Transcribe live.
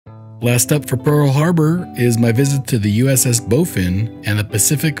Last up for Pearl Harbor is my visit to the USS Bowfin and the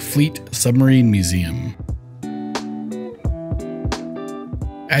Pacific Fleet Submarine Museum.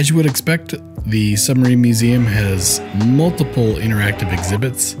 As you would expect, the Submarine Museum has multiple interactive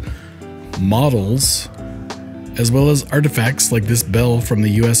exhibits, models, as well as artifacts like this bell from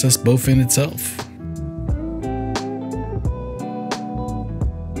the USS Bowfin itself.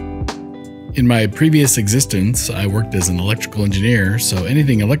 In my previous existence, I worked as an electrical engineer, so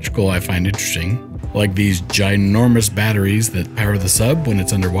anything electrical I find interesting, like these ginormous batteries that power the sub when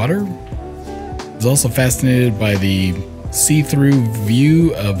it's underwater. I was also fascinated by the see-through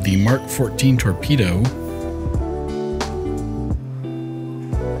view of the Mark 14 torpedo.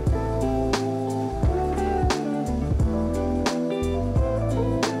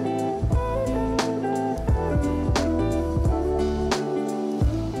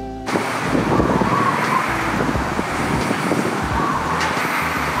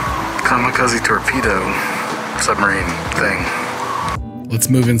 Kamikaze torpedo submarine thing. Let's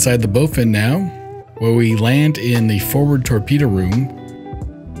move inside the Bowfin now, where we land in the forward torpedo room.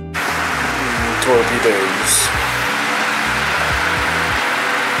 Torpedoes.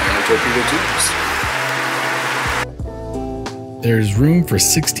 And torpedo tubes. There's room for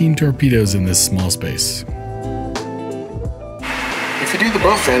 16 torpedoes in this small space. If you do the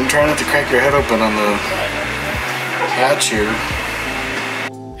Bowfin, try not to crack your head open on the hatch here.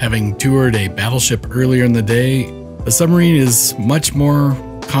 Having toured a battleship earlier in the day, the submarine is much more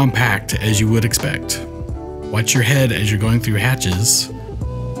compact as you would expect. Watch your head as you're going through hatches.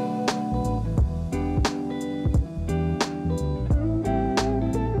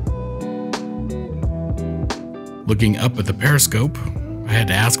 Looking up at the periscope, I had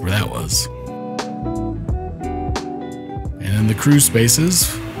to ask where that was. And in the crew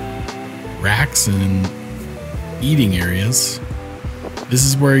spaces, racks and eating areas, this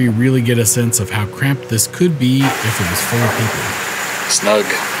is where you really get a sense of how cramped this could be if it was full of people. Snug.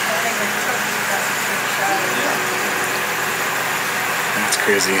 That's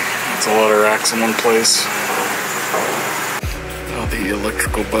crazy. It's a lot of racks in one place. Oh, the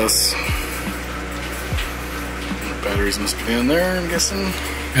electrical bus. The batteries must be down there, I'm guessing.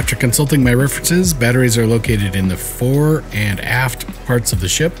 After consulting my references, batteries are located in the fore and aft parts of the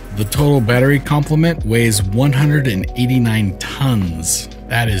ship. The total battery complement weighs 189 tons.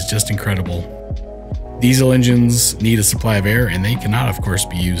 That is just incredible. Diesel engines need a supply of air, and they cannot, of course,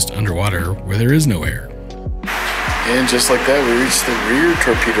 be used underwater where there is no air. And just like that, we reached the rear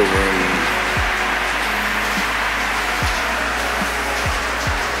torpedo room.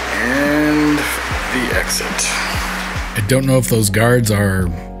 And the exit. I don't know if those guards are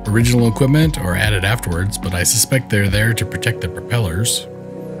original equipment or added afterwards, but I suspect they're there to protect the propellers.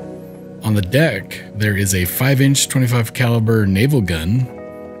 On the deck, there is a 5-inch 25 caliber naval gun.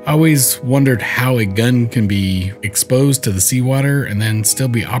 I always wondered how a gun can be exposed to the seawater and then still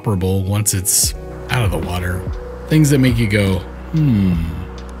be operable once it's out of the water. Things that make you go,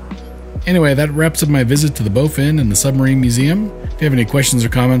 Anyway, that wraps up my visit to the Bowfin and the Submarine Museum. If you have any questions or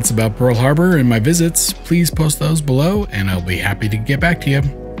comments about Pearl Harbor and my visits, please post those below and I'll be happy to get back to you.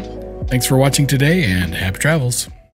 Thanks for watching today and happy travels.